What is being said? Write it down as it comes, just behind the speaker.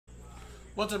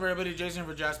What's up, everybody? Jason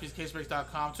for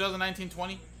JaspysCaseBreaks.com.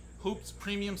 2019-20 Hoops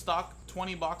Premium Stock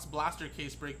 20-box Blaster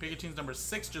Case Break. Pick your teams number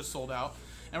 6 just sold out.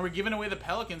 And we're giving away the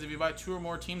Pelicans if you buy 2 or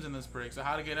more teams in this break. So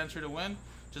how to get entered to win?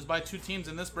 Just buy 2 teams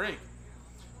in this break.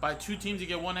 Buy 2 teams, you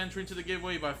get 1 entry into the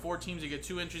giveaway. You buy 4 teams, you get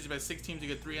 2 entries. You buy 6 teams, you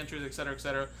get 3 entries, etc.,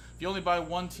 etc. If you only buy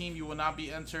 1 team, you will not be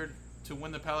entered to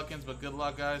win the Pelicans, but good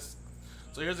luck, guys.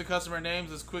 So here's the customer names.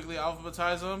 Let's quickly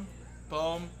alphabetize them.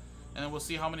 Boom. And then we'll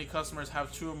see how many customers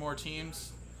have 2 or more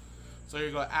teams. So here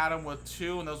you go, Adam with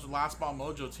 2, and those are Last Spot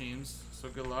Mojo teams. So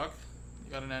good luck.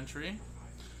 You got an entry.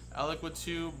 Alec with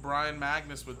 2, Brian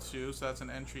Magnus with 2, so that's an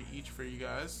entry each for you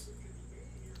guys.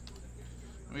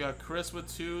 And we got Chris with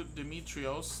 2,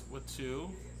 Demetrios with 2,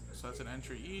 so that's an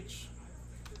entry each.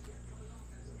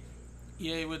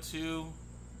 EA with 2,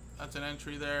 that's an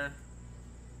entry there.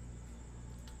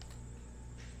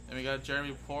 And we got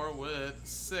Jeremy Poor with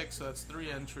 6, so that's 3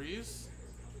 entries.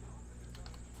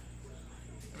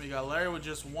 And we got Larry with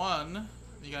just 1.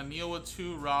 You got Neil with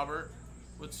 2, Robert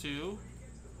with 2.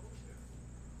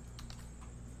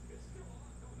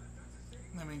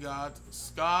 And then we got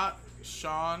Scott,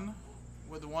 Sean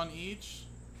with 1 each.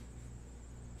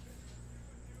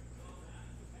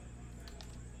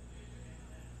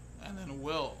 And then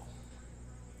Will.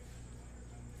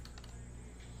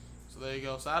 So there you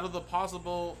go. So out of the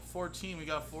possible 14, we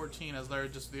got 14, as Larry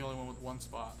just the only one with 1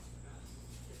 spot.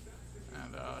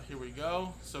 And here we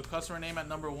go. So customer name at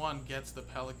number 1 gets the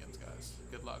Pelicans, guys.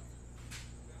 Good luck.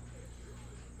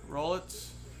 Roll it.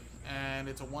 And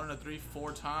it's a 1 and a 3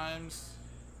 4 times.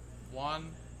 1,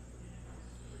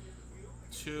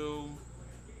 2,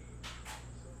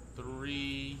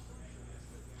 3,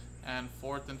 and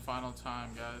 4th and final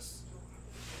time, guys.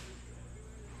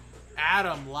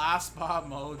 Adam, Last Spot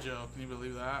Mojo. Can you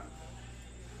believe that?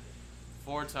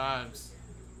 4 times.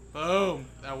 Boom.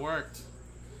 That worked.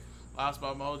 Last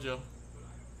Spot Mojo.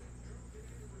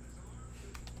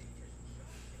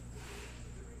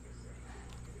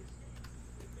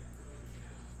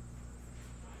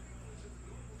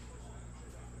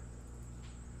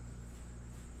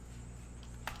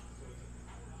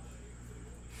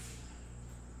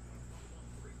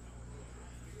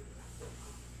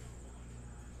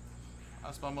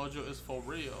 Last Spot Mojo is for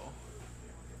real.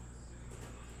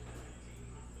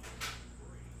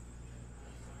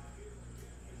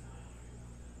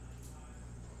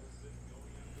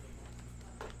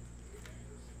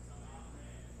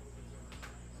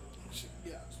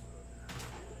 Yeah.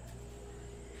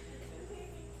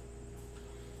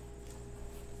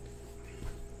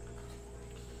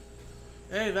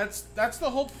 Hey, that's the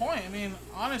whole point. I mean,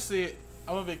 honestly,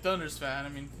 I'm a big Thunders fan. I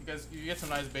mean, you get some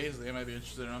nice Baisley, I might be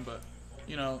interested in them, but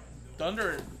you know,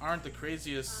 Thunder aren't the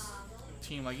craziest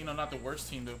team. Like, you know, not the worst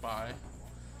team to buy,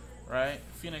 right?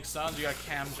 Phoenix Suns, you got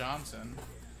Cam Johnson.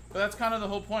 But that's kind of the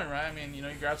whole point, right? I mean, you know,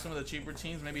 you grab some of the cheaper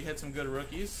teams, maybe hit some good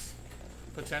rookies,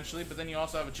 potentially, but then you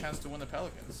also have a chance to win the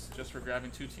Pelicans just for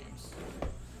grabbing 2 teams.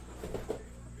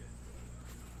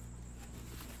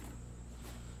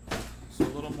 So a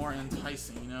little more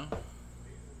enticing, you know?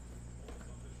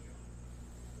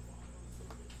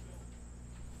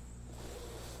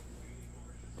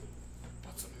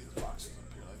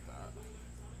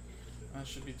 That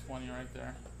should be 20 right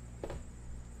there.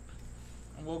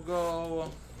 And we'll go...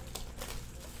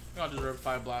 I'll just rip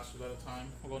 5 blasters at a time.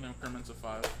 We'll go in increments of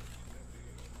 5.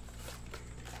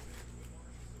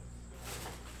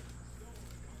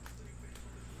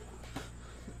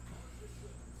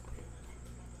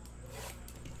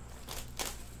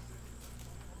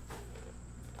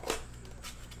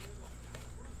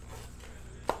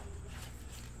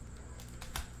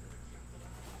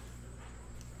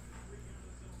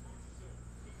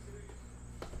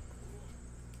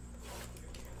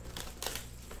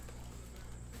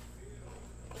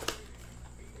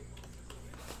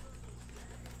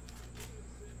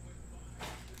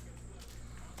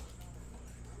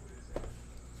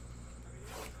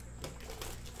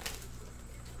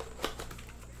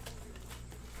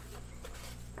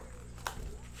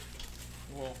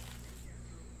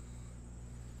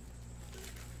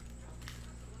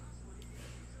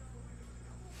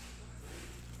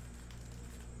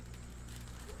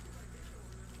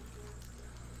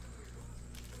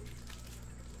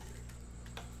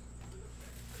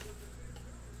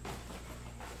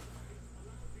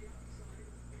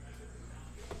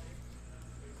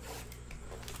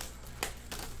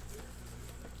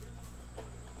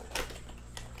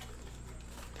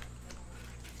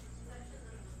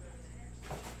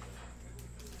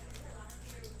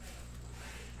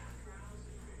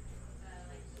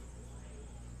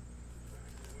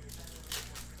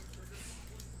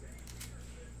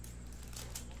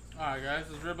 Alright guys,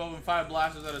 let's rip open 5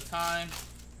 blasters at a time.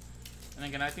 And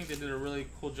again, I think they did a really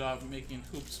cool job making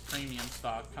Hoops premium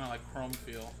stock, kind of like chrome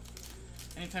feel.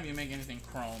 Anytime you make anything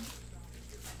chrome,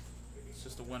 it's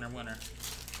just a winner winner.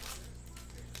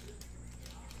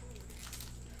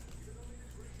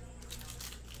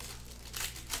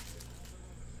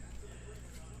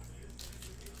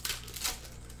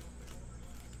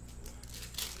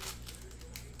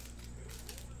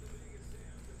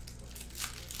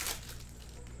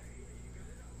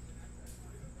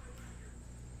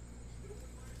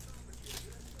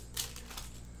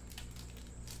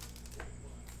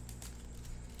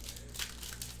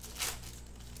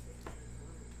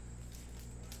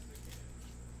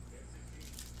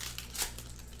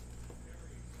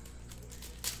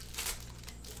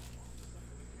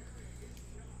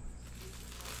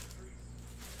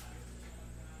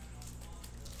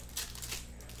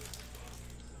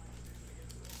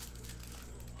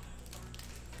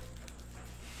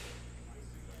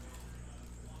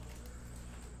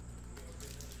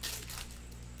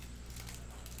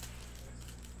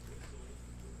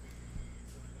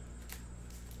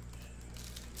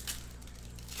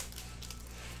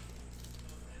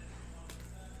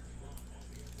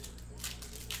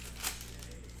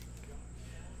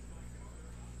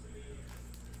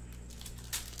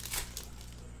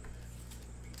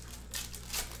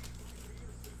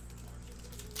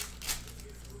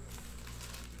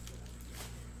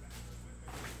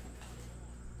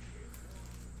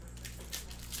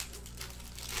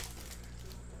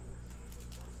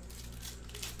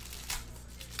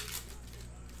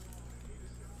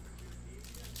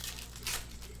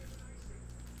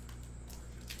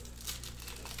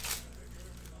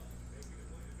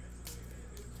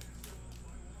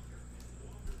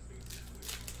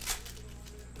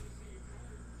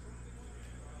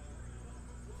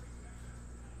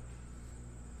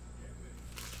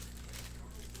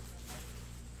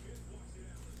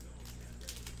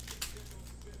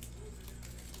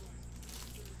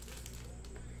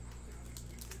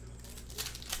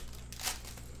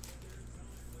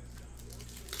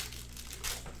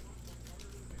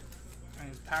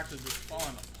 Packs are just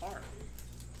falling apart.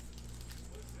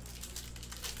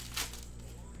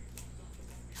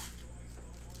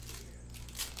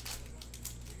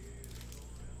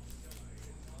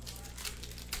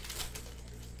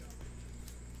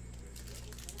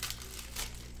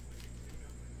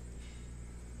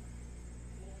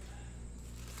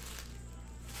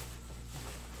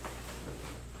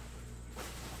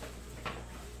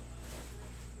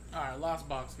 Alright, last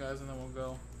box, guys, and then we'll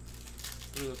go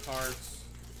through the cards.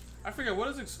 I forget, what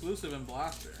is exclusive in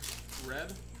Blaster?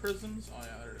 Red prisms? Oh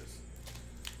yeah, there it is.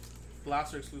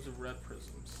 Blaster exclusive red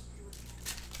prisms.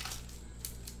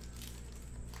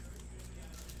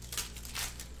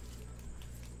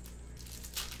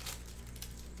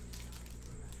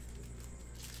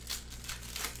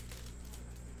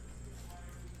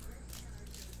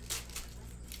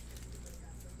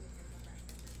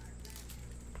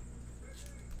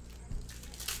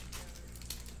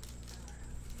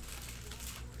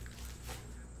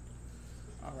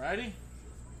 Alrighty,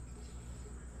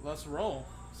 let's roll.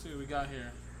 Let's see what we got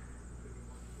here.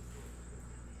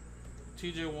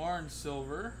 TJ Warren,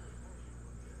 silver.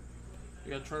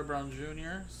 We got Troy Brown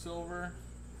Jr., silver.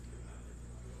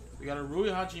 We got a Rui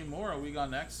Hachimura. We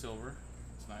got next, silver.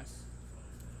 That's nice.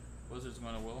 Wizards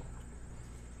going to Will.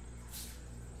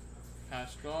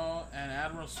 Pascal and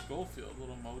Admiral Schofield,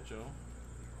 little mojo.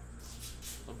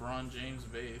 LeBron James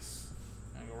base.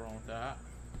 Can't go wrong with that.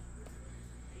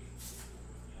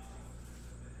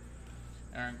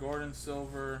 Aaron Gordon,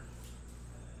 silver.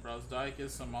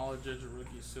 Brazdeikis, Samologic,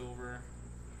 rookie, silver.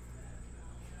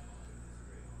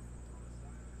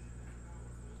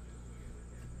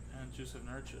 And Jusuf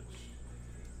Nurkic.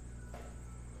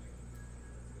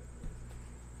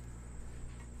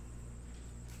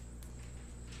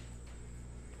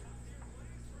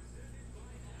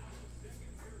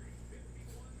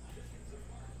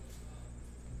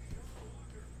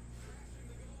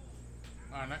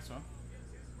 Alright, next one.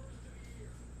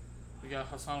 We got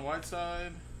Hassan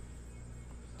Whiteside,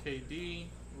 KD,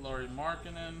 Lauri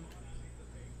Markkanen,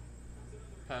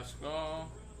 Pascal.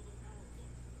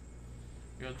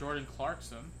 We got Jordan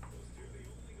Clarkson.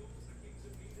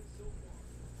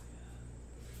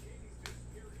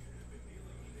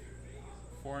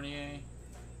 Fournier,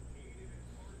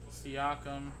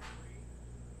 Siakam,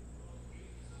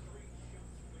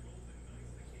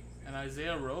 and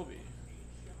Isaiah Roby.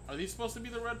 Are these supposed to be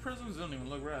the red prisms? They don't even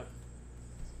look red.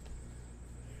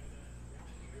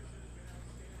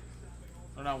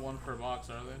 They're not one per box,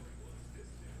 are they?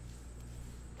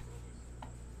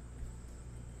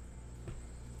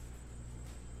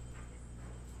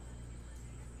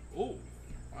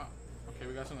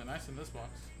 got something nice in this box.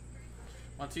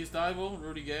 Matisse Thybulle,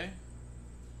 Rudy Gay.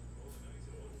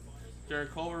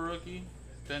 Derek Culver rookie.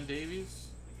 Ben Davies.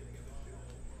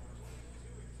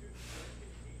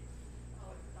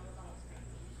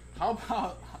 How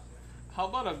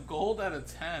about a gold out of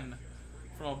 10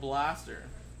 from a blaster?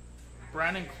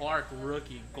 Brandon Clark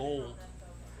rookie gold.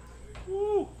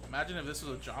 Woo! Imagine if this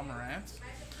was a John Morant.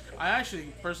 I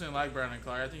actually personally like Brandon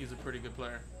Clark. I think he's a pretty good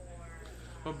player.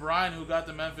 But Brian, who got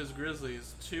the Memphis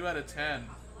Grizzlies, 2 out of 10.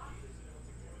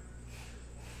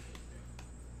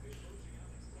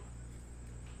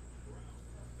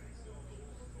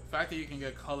 The fact that you can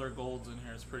get color golds in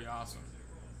here is pretty awesome.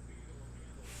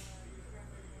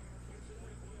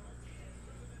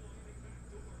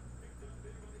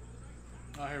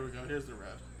 Oh, here we go. Here's the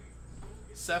red.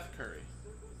 Seth Curry.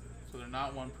 So they're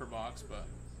not one per box, but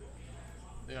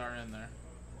they are in there.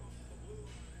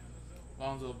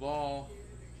 Lonzo Ball.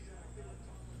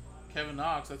 Kevin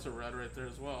Knox. That's a red right there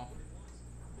as well.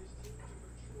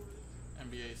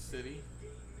 NBA City.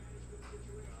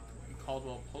 And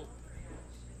Caldwell Pope.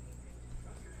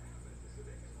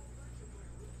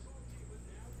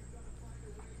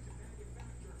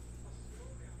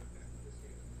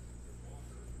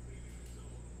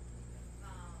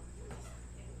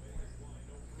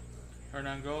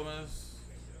 Hernan Gomez,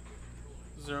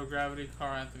 Zero Gravity,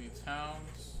 Karl Anthony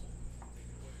Towns.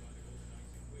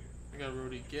 We got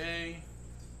Rudy Gay,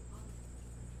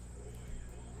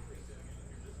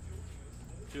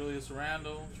 Julius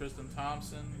Randle, Tristan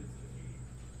Thompson,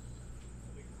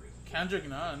 Kendrick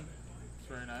Nunn. It's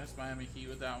very nice. Miami Heat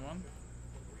with that one.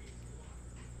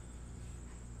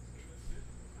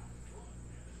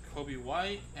 Kobe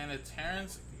White and a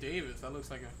Terrence Davis. That looks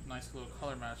like a nice little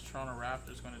color match. Toronto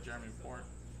Raptors going to Jeremy Ford.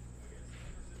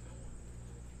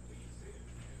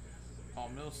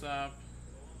 Paul Millsap.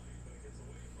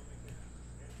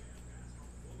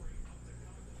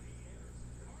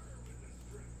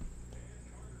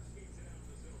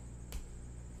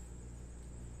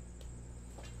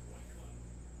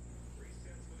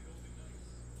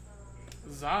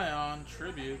 Zion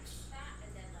tributes.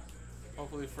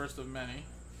 Hopefully first of many.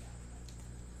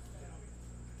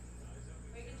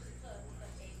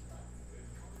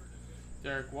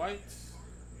 Derek White.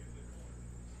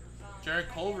 Jared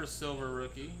Culver silver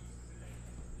rookie.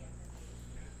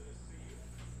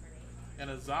 And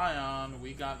a Zion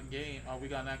we got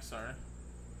next, sorry.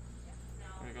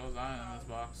 There we go, Zion in this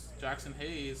box. Jackson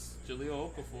Hayes,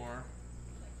 Jaleel Okafor.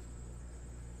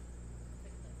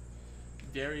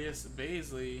 Darius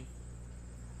Baisley.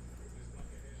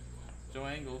 Joe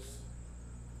Ingles.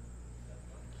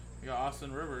 We got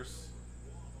Austin Rivers.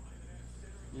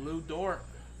 Lou Dort.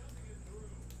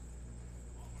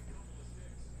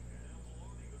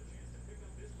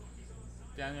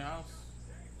 Daniel House.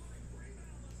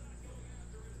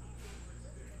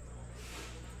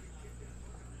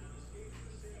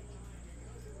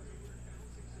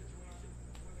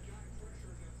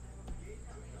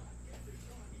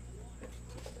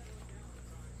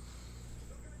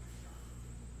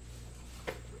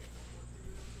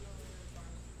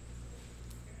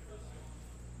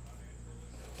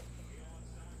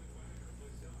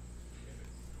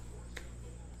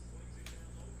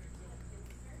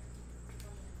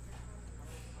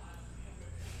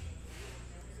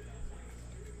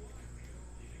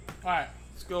 Alright,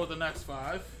 let's go with the next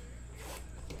 5.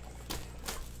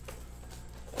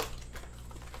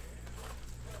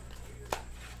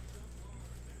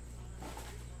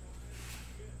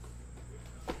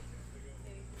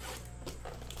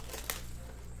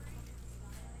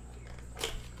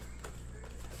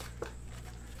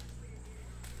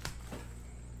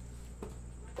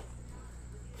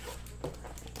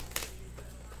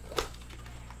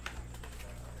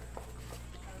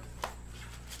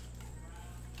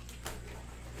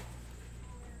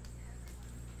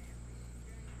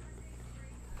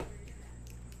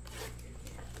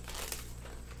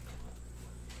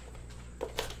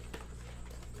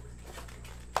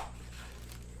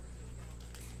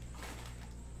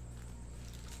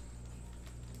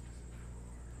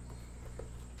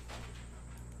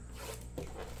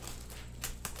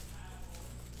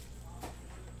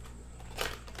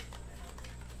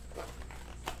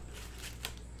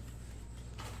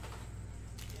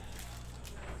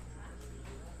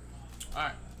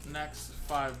 Alright, next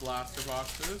 5 blaster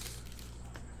boxes.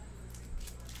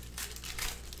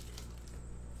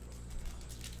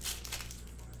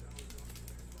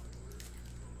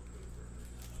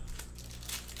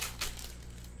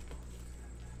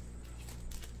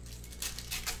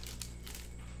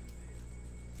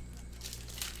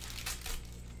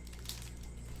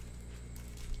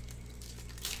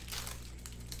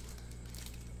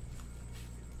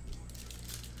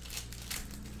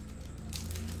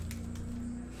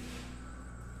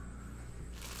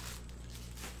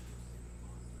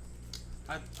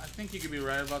 I think you could be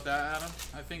right about that, Adam.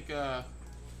 I think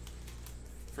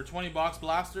for 20 box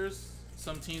blasters,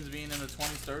 some teams being in the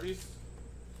 20s, 30s,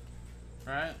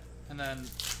 right? And then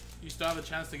you still have a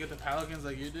chance to get the Pelicans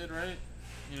like you did, right?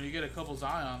 You know, you get a couple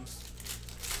Zions,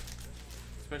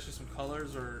 especially some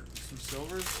colors or some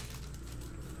silvers.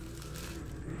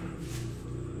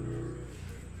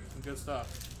 Some good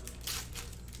stuff.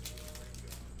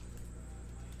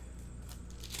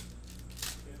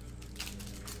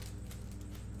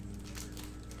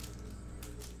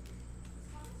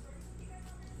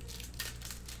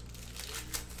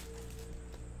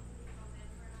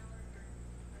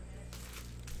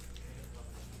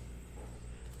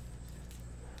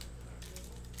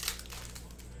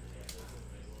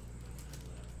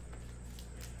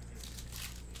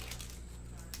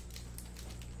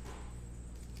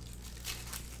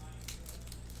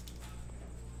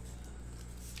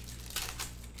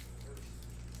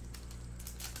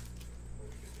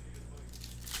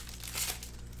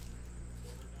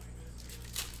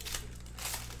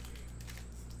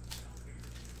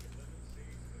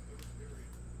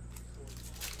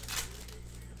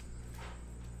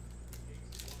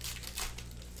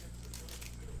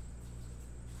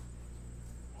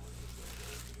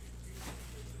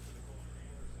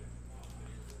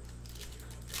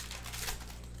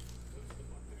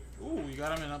 Ooh, you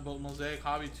got him in a Mosaic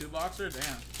Hobby 2-boxer? Damn.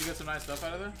 Did you get some nice stuff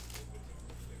out of there?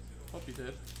 Hope you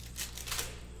did.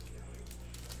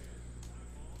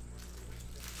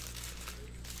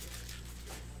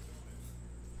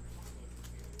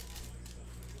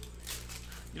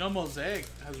 You know, Mosaic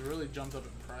has really jumped up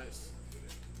in price.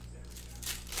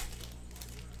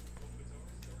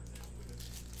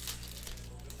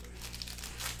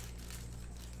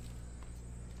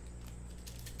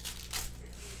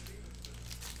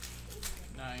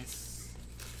 Nice.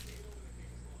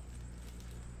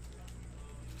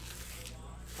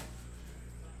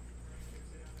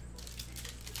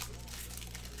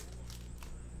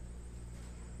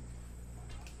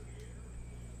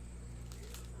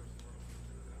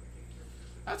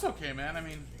 That's okay, man. I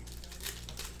mean,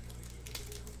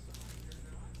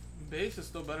 base is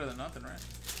still better than nothing, right?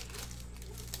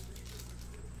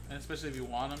 And especially if you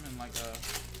want them in like a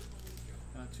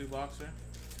 2-boxer.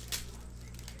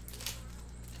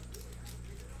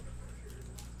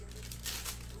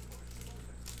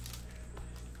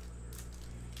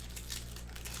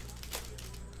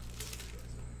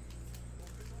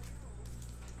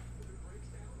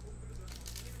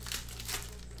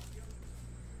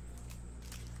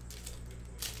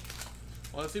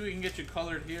 Well, let's see if we can get you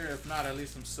colored here. If not, at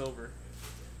least some silver.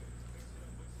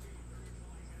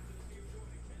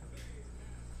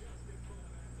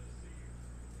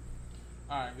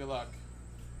 Alright, good luck.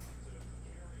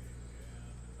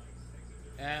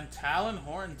 And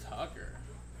Talonhorn Tucker.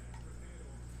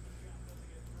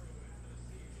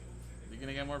 You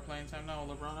gonna get more playing time now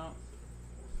with LeBron out?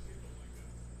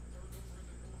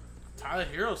 Tyler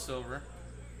Hero silver.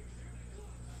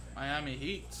 Miami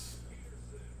Heat.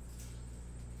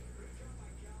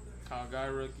 Kyle Guy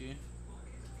rookie.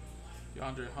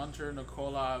 DeAndre Hunter,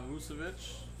 Nikola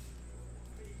Vucevic,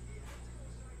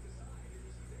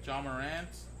 John Morant,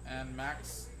 and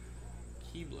Max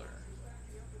Keebler.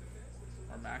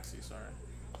 Or Maxi, sorry.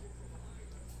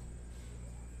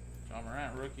 John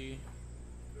Morant rookie.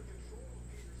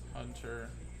 Hunter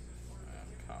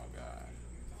and Kyle Guy.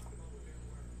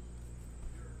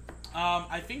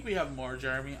 I think we have more,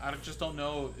 Jeremy. I just don't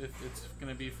know if it's going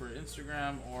to be for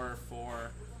Instagram or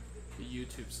for the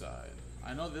YouTube side.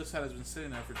 I know this set has been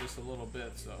sitting there for just a little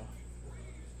bit, so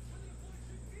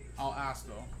I'll ask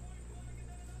though.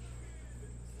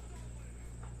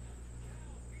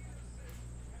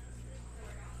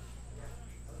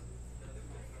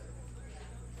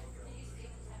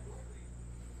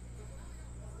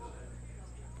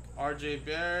 RJ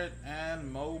Barrett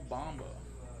and Mo Bamba.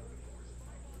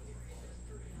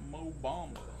 Mo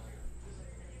Bamba.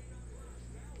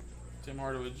 Tim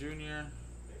Hardaway Jr.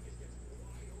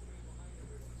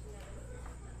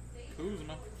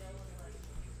 Kuzma.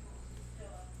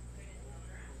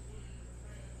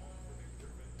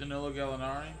 Danilo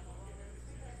Gallinari.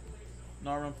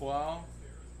 Norman Powell.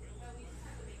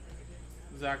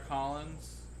 Zach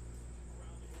Collins.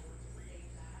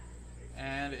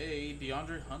 And a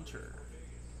DeAndre Hunter.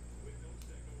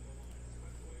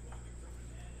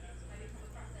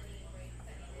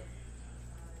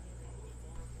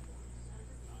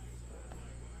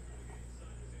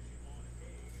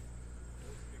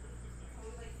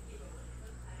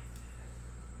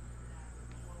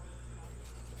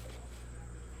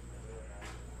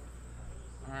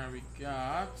 Alright, we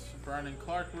got Brandon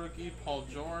Clark rookie, Paul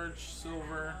George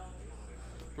silver,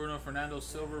 Bruno Fernando,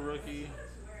 silver rookie.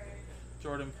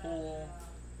 Jordan Poole.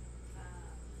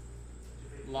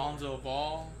 Lonzo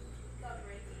Ball.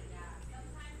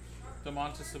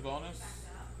 DeMontis Sabonis.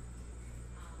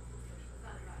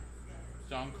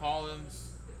 John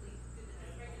Collins.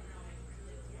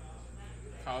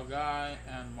 Kyle Guy,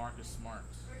 and Marcus Smart.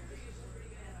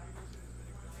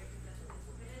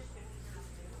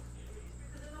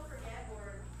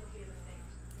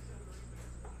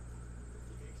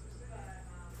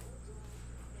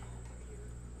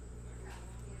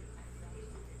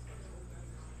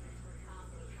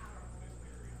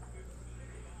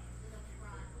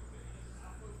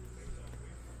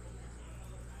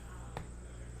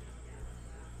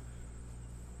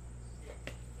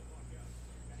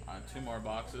 Two more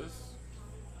boxes.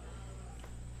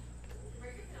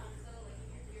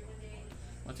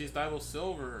 Matisse Thybulle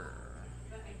silver.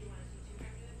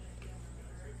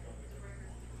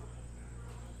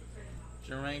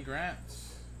 Jermaine Grant.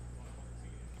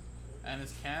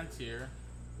 Ennis Cantier.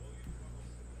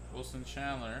 Wilson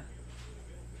Chandler.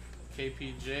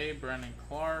 KPJ, Brandon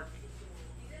Clark,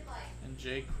 and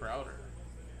Jay Crowder.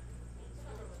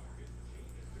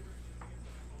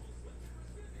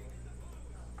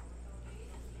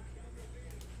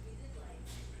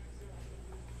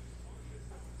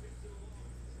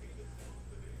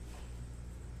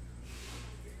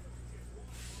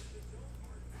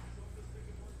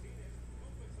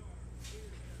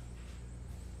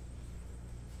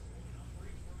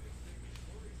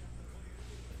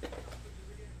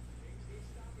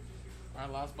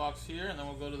 Alright, last box here, and then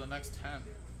we'll go to the next 10.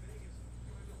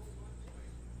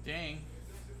 Dang.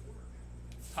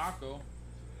 Taco.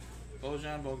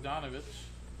 Bojan Bogdanovic.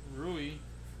 Rui.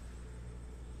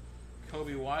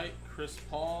 Kobe White. Chris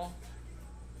Paul.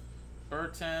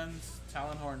 Bertans.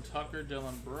 Talonhorn Tucker.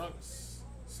 Dylan Brooks.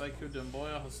 Saiku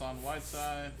Demboya. Hassan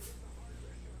Whiteside.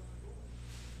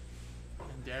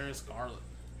 And Darius Garland.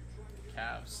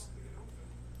 Cavs.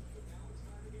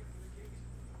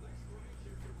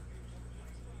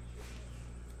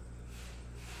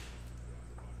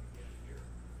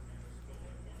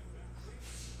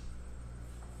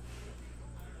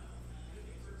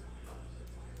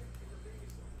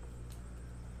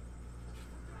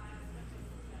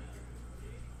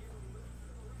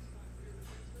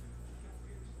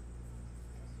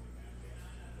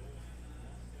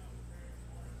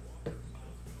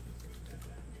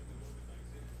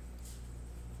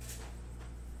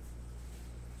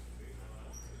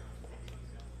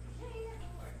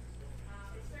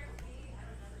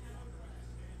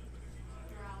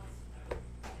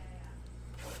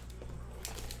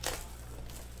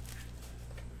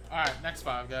 Alright, next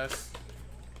 5, guys.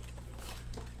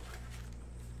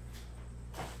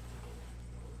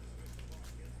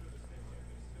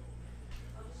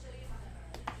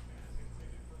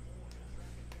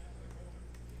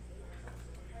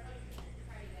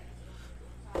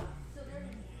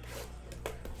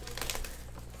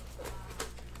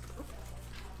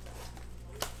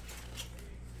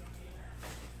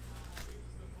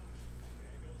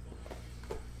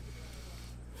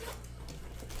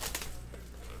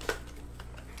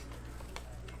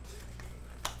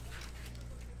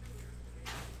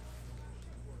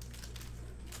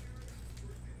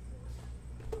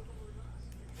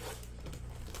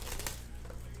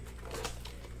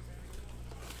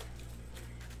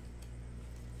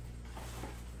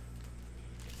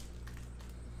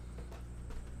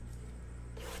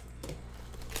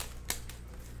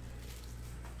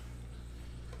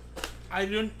 I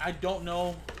don't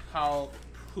know how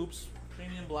Hoops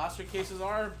premium blaster cases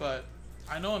are, but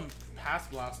I know in past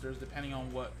blasters, depending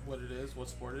on what it is, what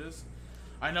sport it is,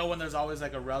 I know when there's always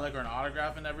like a relic or an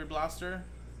autograph in every blaster,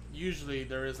 usually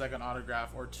there is like an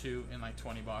autograph or two in like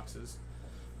 20 boxes.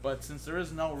 But since there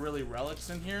is no really relics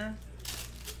in here,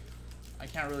 I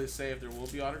can't really say if there will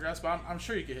be autographs, but I'm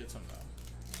sure you could hit some though.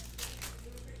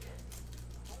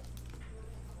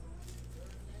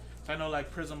 I know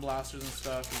like Prism blasters and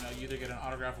stuff, you know, you either get an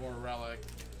autograph or a relic.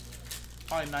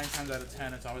 Probably 9 times out of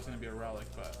 10 it's always going to be a relic,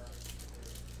 but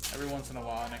every once in a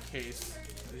while in a case,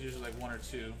 there's usually like 1 or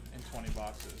 2 in 20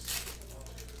 boxes.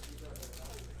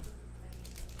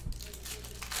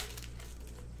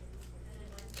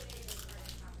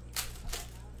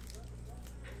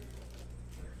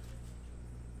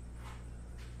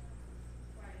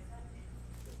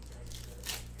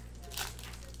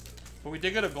 But we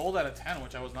did get a gold out of 10,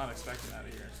 which I was not expecting out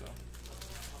of here, so.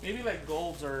 Maybe like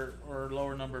golds or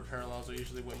lower number parallels are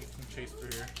usually what you can chase through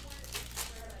here.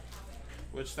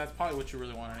 Which, that's probably what you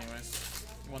really want anyways.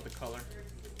 You want the color.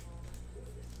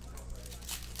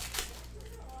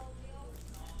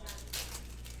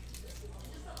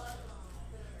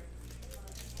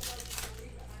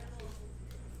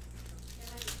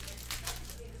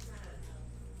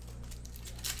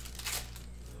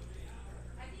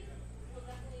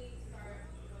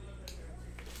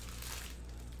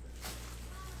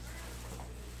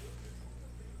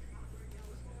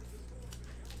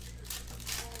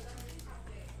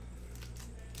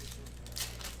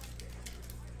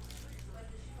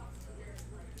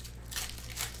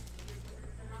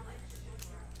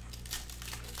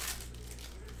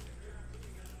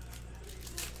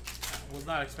 Was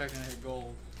not expecting to hit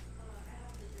gold.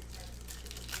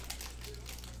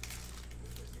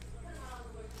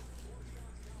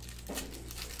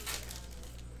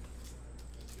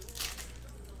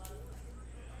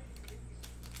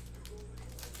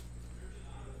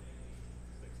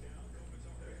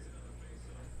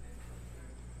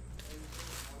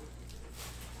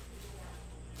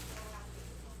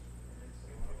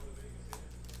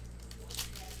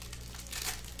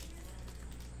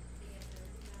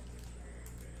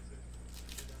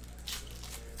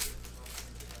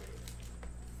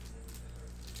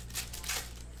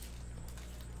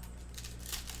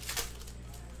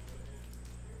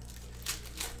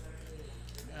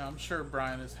 I'm sure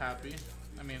Brian is happy.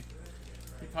 I mean,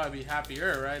 he'd probably be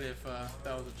happier, right, if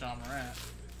that was a John Morant.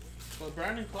 But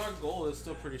Brandon Clark goal is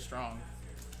still pretty strong.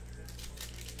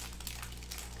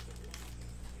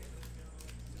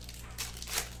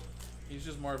 He's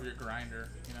just more of your grinder,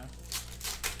 you know?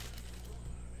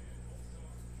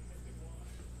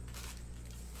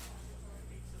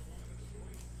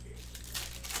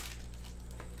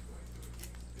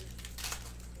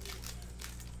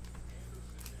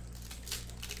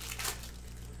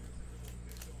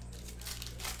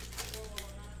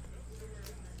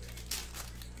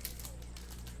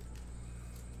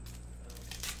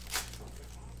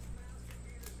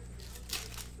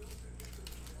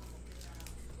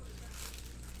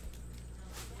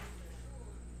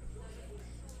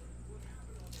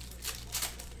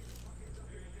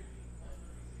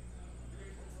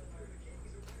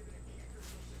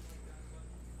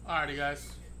 Alrighty,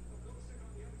 guys.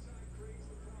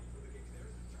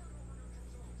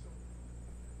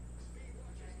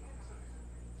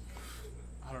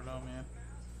 I don't know, man.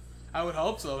 I would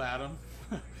hope so, Adam.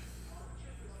 I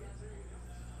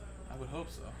would hope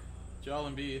so.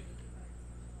 Joel Embiid.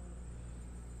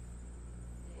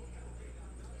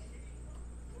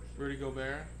 Rudy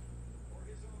Gobert.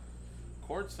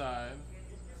 Courtside.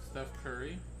 Steph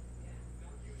Curry.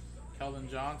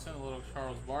 Keldon Johnson. A little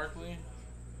Charles Barkley.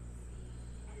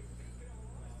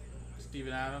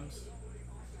 Steven Adams,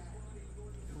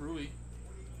 Rui,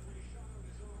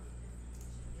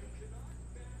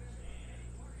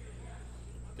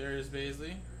 Darius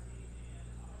Baisley,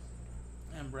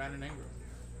 and Brandon Ingram.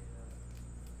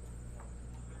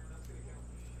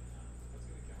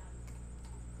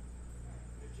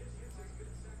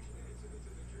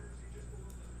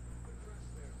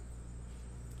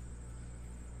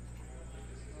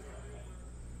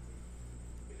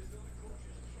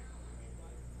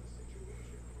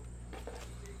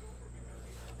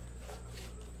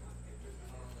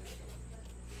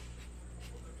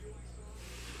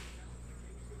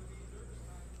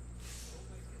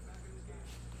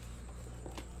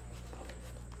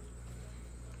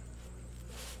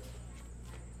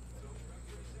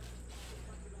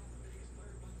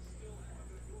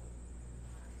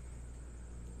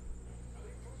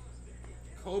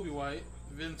 Kobe White,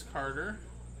 Vince Carter.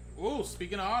 Ooh,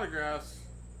 speaking of autographs,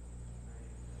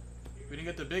 we didn't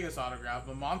get the biggest autograph,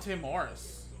 but Monte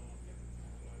Morris.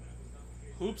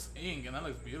 Hoops Inc., and that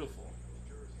looks beautiful.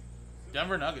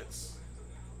 Denver Nuggets.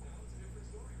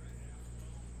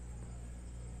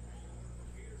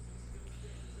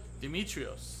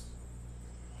 Demetrios.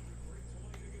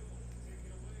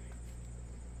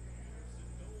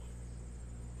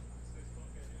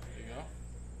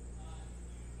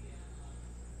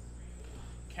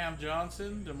 Cam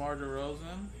Johnson, DeMar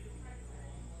DeRozan,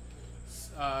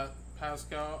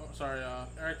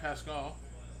 Eric Pascal,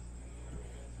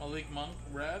 Malik Monk,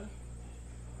 red,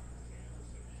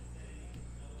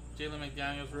 Jalen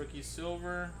McDaniels, rookie,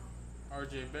 silver,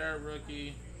 RJ Barrett,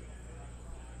 rookie,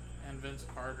 and Vince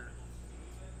Carter.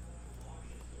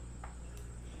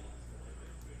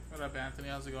 What up, Anthony?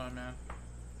 How's it going, man?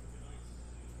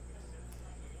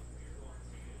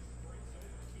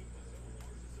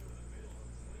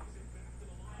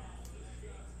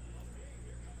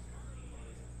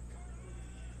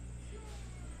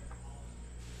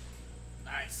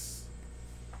 Nice.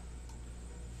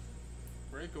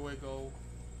 Breakaway goal.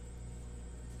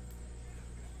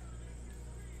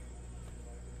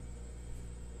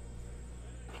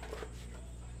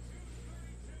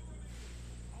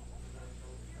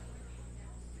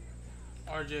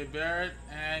 RJ Barrett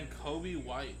and Kobe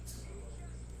White.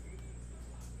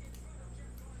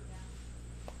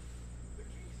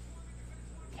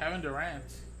 Kevin Durant.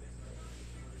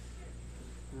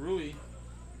 Rui.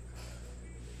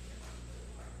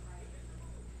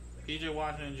 PJ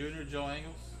Washington Jr., Joe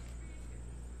Ingles.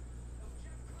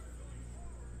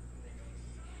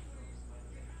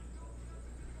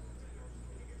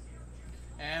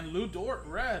 And Lou Dort,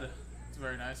 red. It's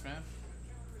very nice, man.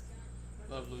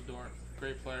 Love Lou Dort.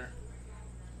 Great player.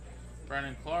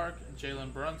 Brandon Clark,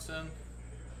 Jalen Brunson.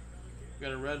 We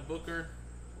got a Red Booker.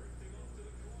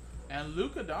 And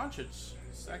Luka Doncic,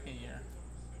 second year.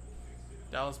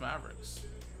 Dallas Mavericks.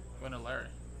 Winner Larry.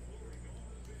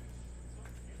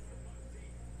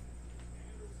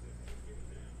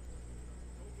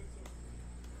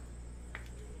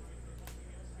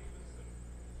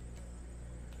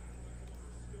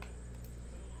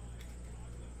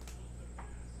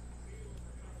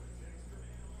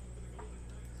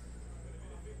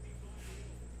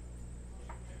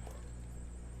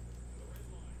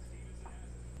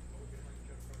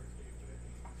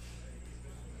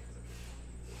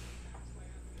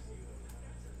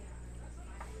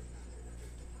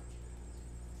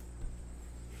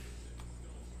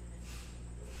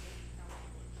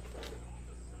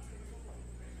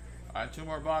 Alright, 2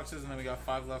 more boxes, and then we got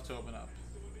 5 left to open up.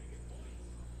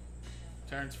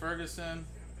 Terrence Ferguson,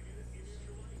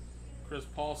 Chris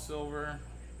Paul Silver,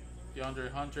 DeAndre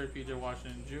Hunter, PJ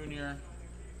Washington Jr.,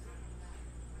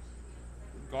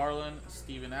 Garland,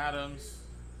 Steven Adams,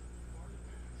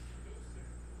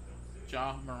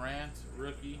 Ja Morant,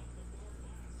 rookie,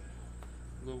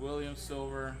 Lou Williams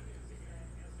Silver,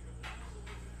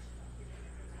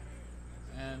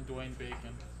 and Dwayne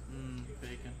Bacon.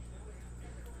 Bacon.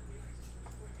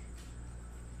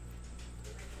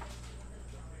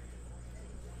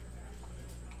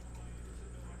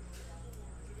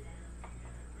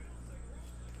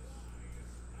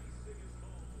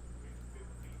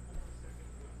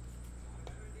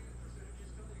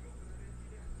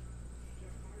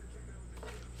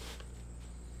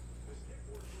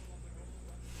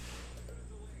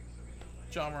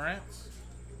 John Morant,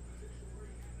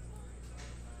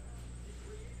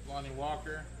 Lonnie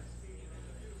Walker,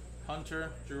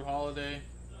 Hunter, Drew Holiday,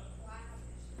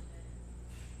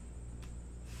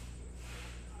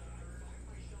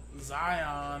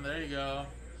 Zion, there you go.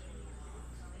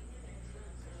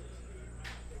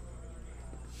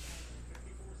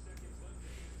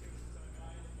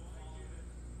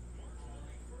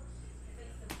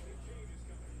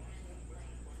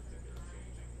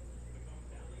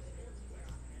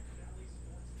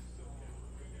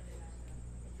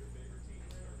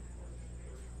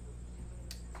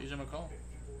 TJ McCall.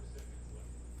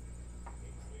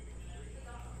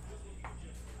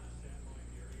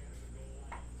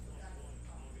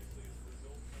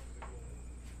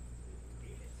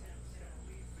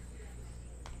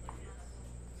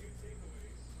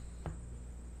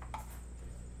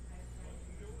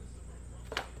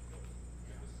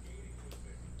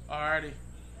 Alrighty.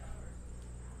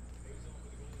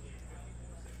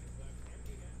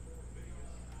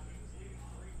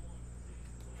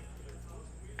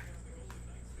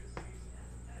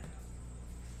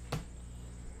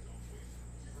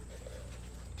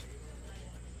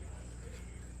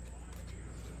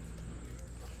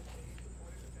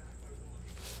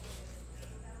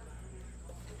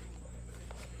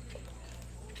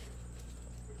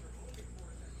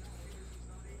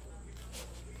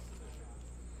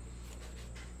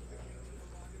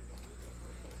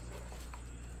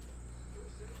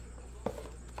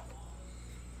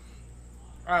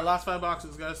 Alright, last 5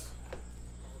 boxes, guys.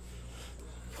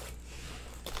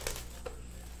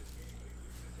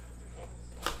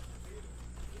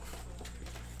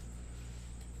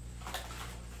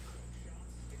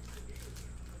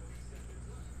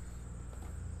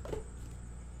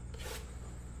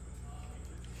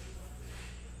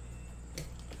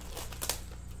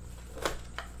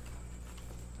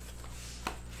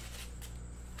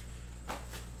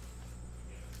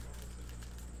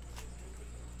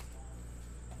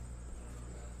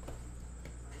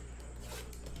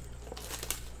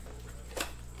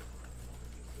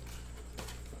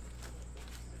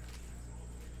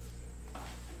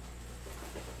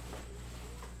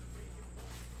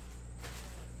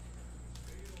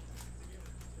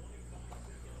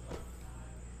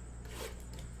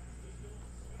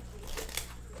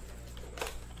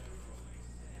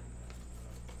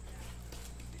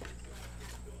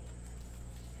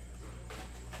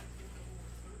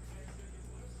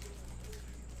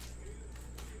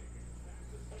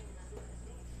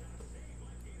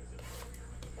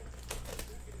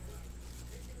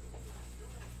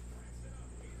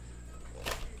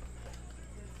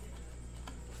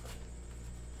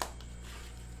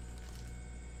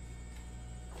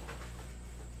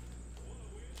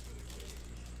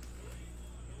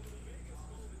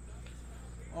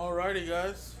 Alrighty,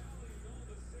 guys.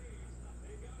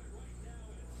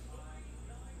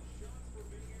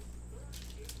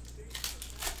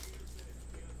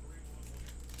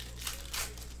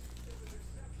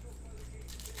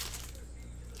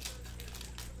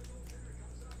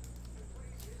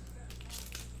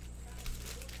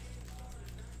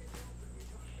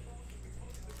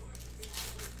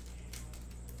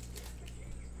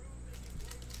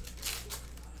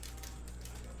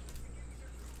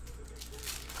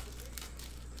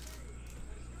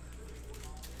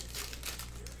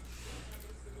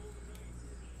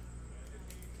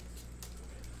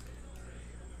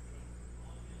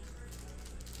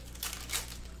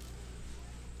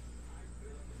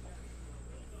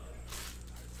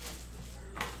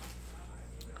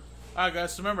 Alright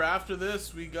guys, so remember after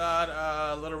this we got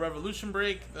a little revolution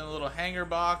break, then a little hanger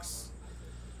box,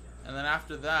 and then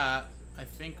after that I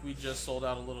think we just sold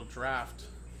out a little draft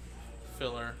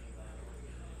filler.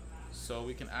 So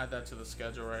we can add that to the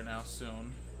schedule right now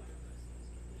soon.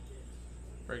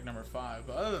 Break number 5.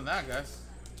 But other than that guys,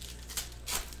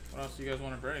 what else do you guys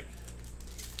want to break?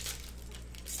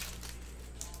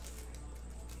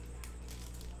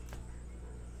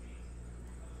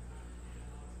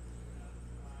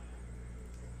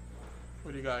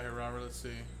 What do you got here, Robert? Let's see.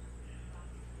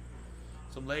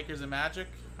 Some Lakers and Magic.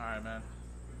 Alright, man.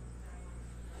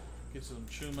 Get some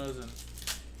Chumas and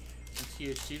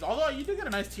THTs. Although you did get a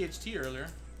nice THT earlier.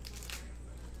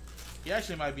 He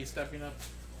actually might be stepping up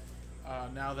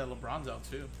now that LeBron's out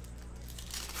too.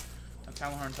 And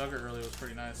Talon Tucker earlier was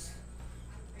pretty nice.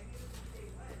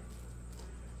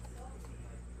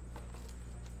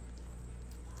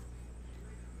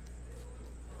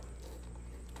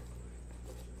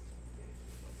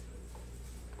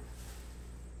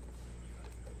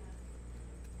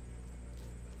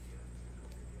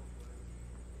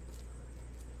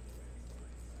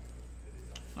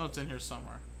 Oh, it's in here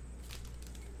somewhere.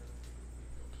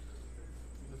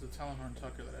 There's a Talon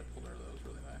Tucker that I pulled earlier that was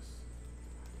really nice.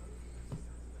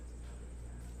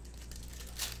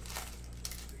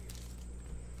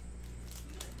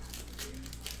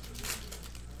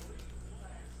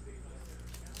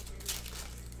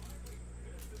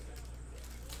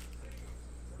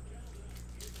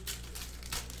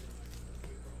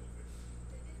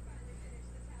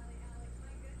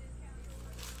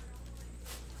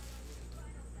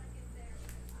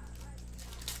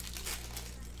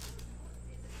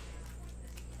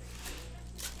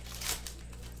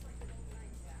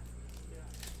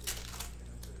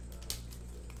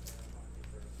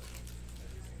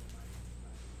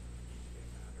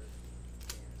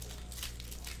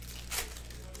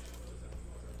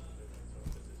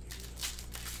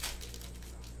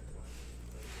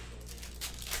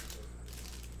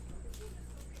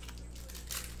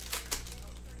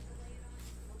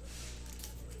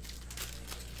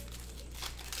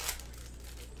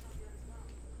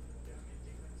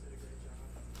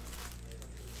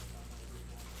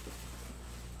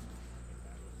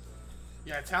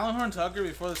 Yeah, Talon Tucker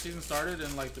before the season started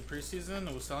and like the preseason,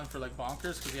 it was selling for like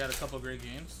bonkers because he had a couple of great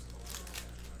games.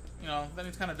 You know, then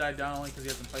he's kind of died down only because he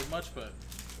hasn't played much, but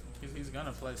he's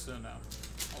gonna play soon now,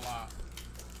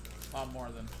 a lot more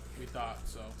than we thought.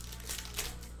 So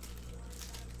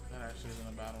that actually isn't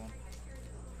a bad one.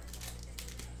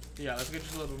 Yeah, let's get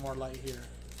just a little bit more light here.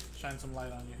 Shine some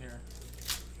light on you here.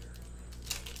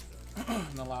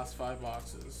 In the last 5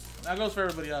 boxes. And that goes for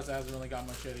everybody else that hasn't really got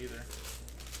much yet either.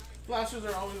 Blasters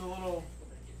are always a little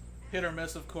hit or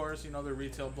miss, of course. You know, they're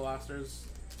retail blasters.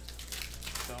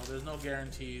 So there's no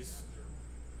guarantees.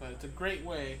 But it's a great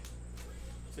way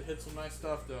to hit some nice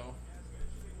stuff, though.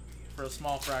 For a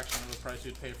small fraction of the price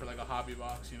you'd pay for like a hobby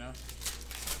box, you know?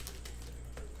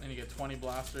 And you get 20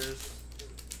 blasters.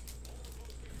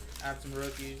 Add some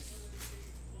rookies.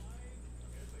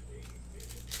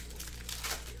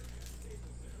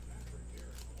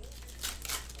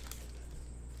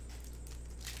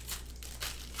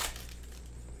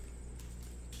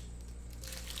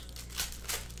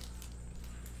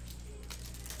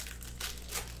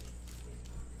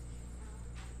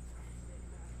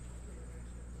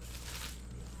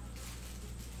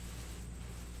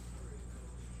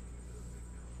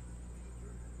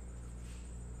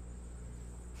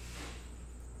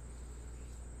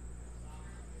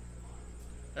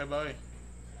 Hey, buddy.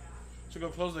 Should go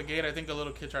close the gate. I think a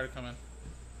little kid tried to come in.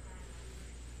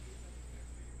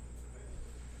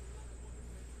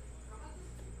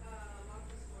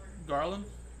 Garland,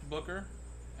 Booker,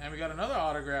 and we got another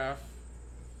autograph.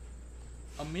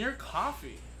 Amir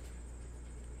Coffee.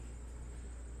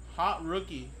 Hot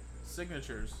rookie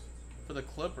signatures for the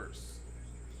Clippers.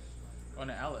 Going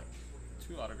to Alec.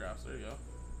 2 autographs. There you go.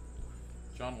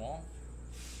 John Wall.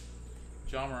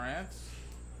 John Morant.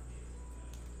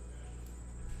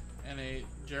 And a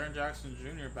Jaren Jackson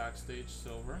Jr. backstage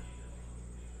silver.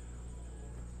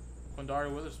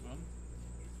 Quindari Witherspoon.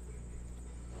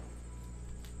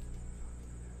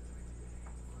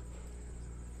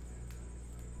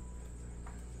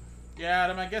 Yeah,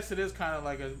 Adam, I guess it is kind of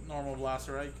like a normal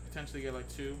blaster, right? You could potentially get like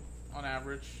 2 on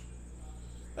average.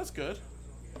 That's good.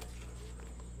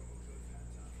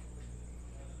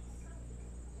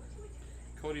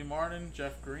 Cody Martin,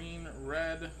 Jeff Green,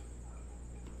 red.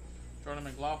 Jordan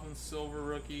McLaughlin, silver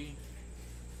rookie.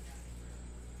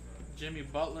 Jimmy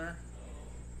Butler.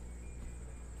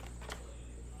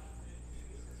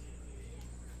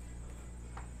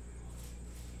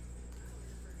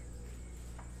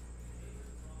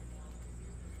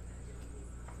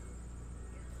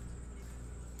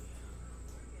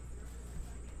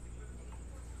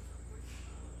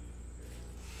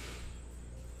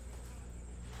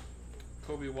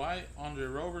 Kobe White, Andre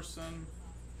Roberson,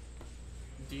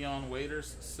 Dion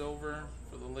Waiters, silver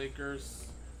for the Lakers.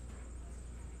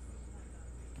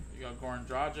 You got Goran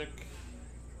Dragic,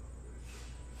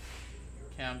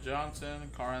 Cam Johnson,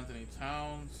 Karl Anthony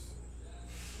Towns,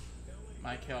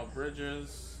 Mikal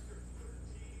Bridges,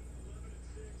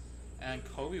 and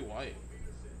Kobe White.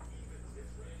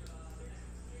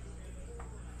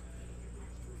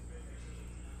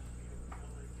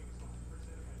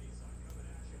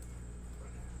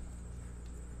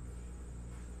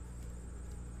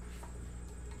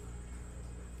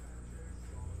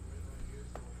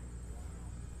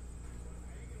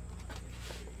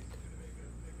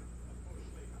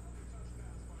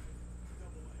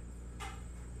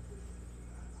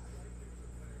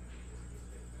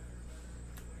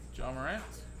 John Morant.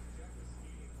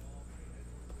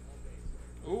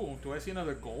 Ooh, do I see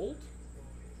another gold?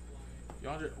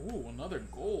 Yonder. Ooh, another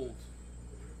gold.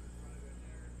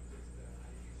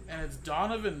 And it's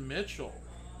Donovan Mitchell.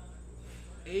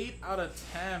 8 out of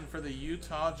 10 for the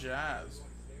Utah Jazz.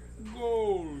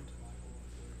 Gold.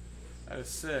 That is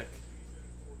sick.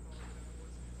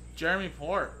 Jeremy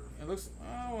Port. It looks,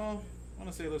 oh well, I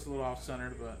want to say it looks a little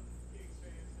off-centered, but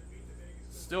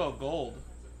still a gold.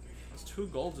 There's 2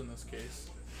 golds in this case.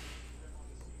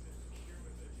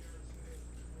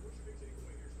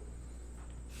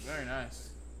 Very nice.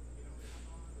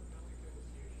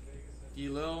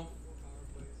 D-Lil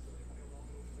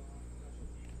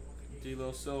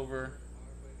silver.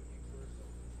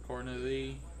 Courtney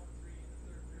Lee.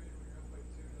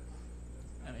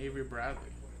 And Avery Bradley.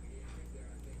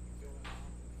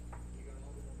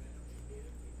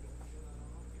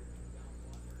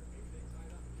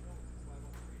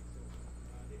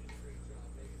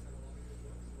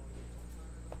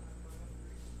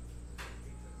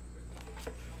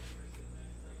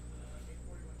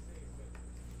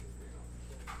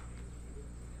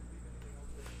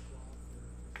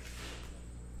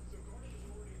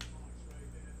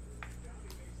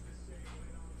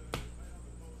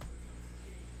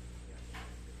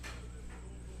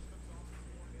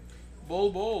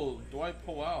 Bull, Dwight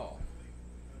Powell,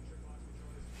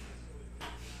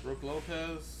 Brooke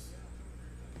Lopez,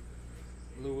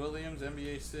 Lou Williams,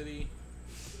 NBA City,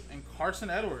 and Carson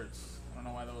Edwards. I don't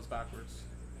know why that was backwards.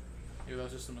 Maybe that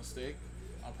was just a mistake.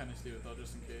 I'll penny sleeve it though,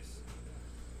 just in case.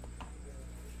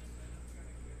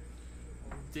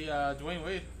 Dwayne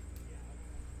Wade.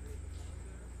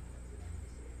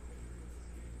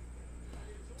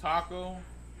 Taco,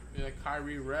 be like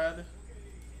Kyrie Red.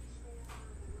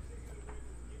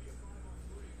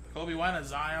 Kobe White, a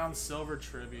Zion silver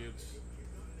tribute.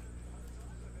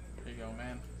 There you go,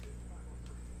 man.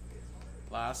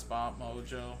 Last spot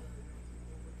mojo.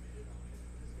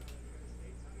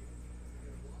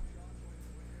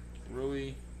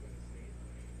 Rui,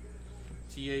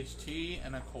 THT,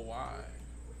 and a Kawhi.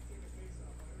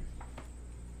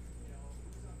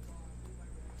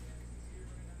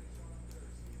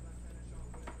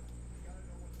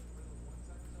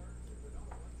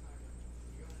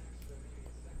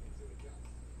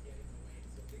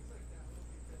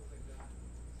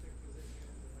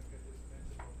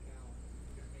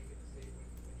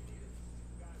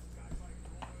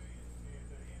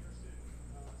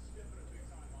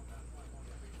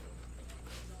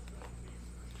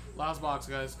 Last box,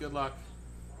 guys. Good luck.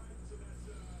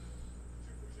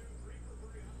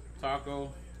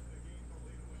 Taco.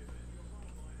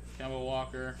 Kemba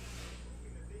Walker.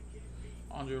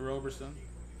 Andre Roberson.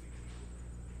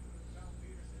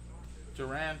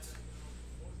 Durant.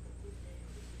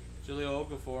 Julio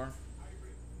Okafor.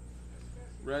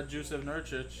 Red Jusuf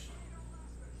Nurkic.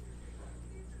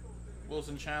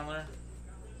 Wilson Chandler.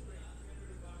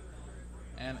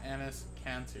 And Enes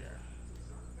Kanter.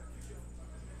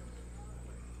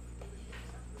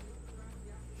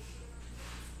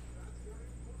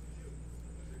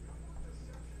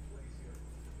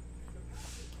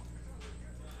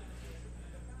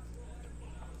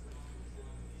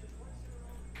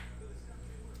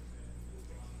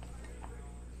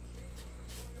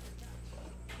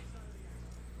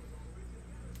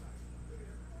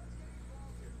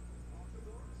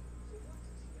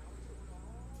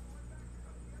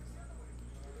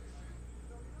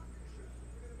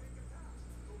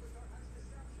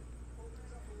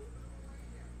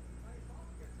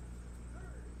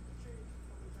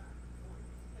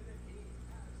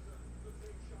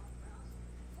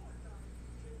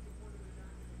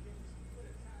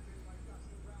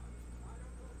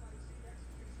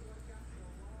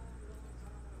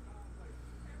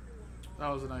 That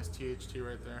was a nice THT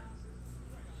right there.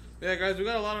 Yeah, guys, we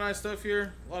got a lot of nice stuff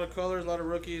here. A lot of colors, a lot of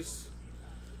rookies.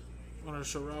 I wanted to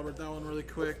show Robert that one really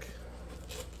quick.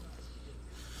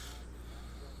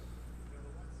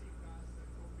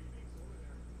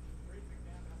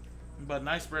 But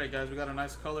nice break, guys. We got a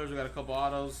nice colors. We got a couple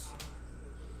autos.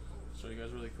 Show you guys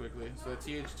really quickly. So the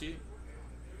THT. You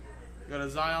got a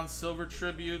Zion Silver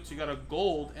Tribute. You got a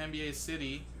gold NBA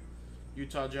City.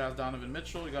 Utah Jazz Donovan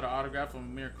Mitchell. You got an autograph from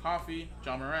Amir Coffey.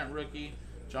 John Morant rookie.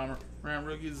 John Morant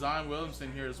rookie. Zion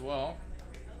Williamson here as well.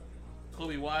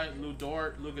 Kobe White, Lou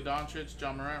Dort, Luka Doncic,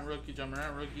 John Morant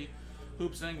rookie,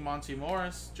 Hoops Inc., Monty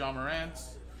Morris, John Morant,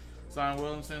 Zion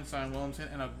Williamson,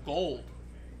 and a gold.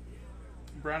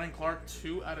 Brandon Clark,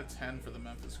 2 out of 10 for the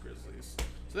Memphis Grizzlies.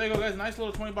 So there you go, guys. Nice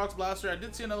little 20-box blaster. I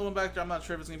did see another one back there. I'm not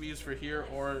sure if it's going to be used for here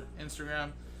or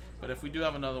Instagram. But if we do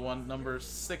have another one, number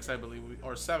 6, I believe,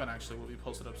 or 7 actually, will be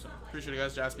posted up soon. Appreciate it,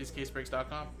 guys.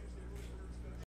 JaspysCaseBreaks.com.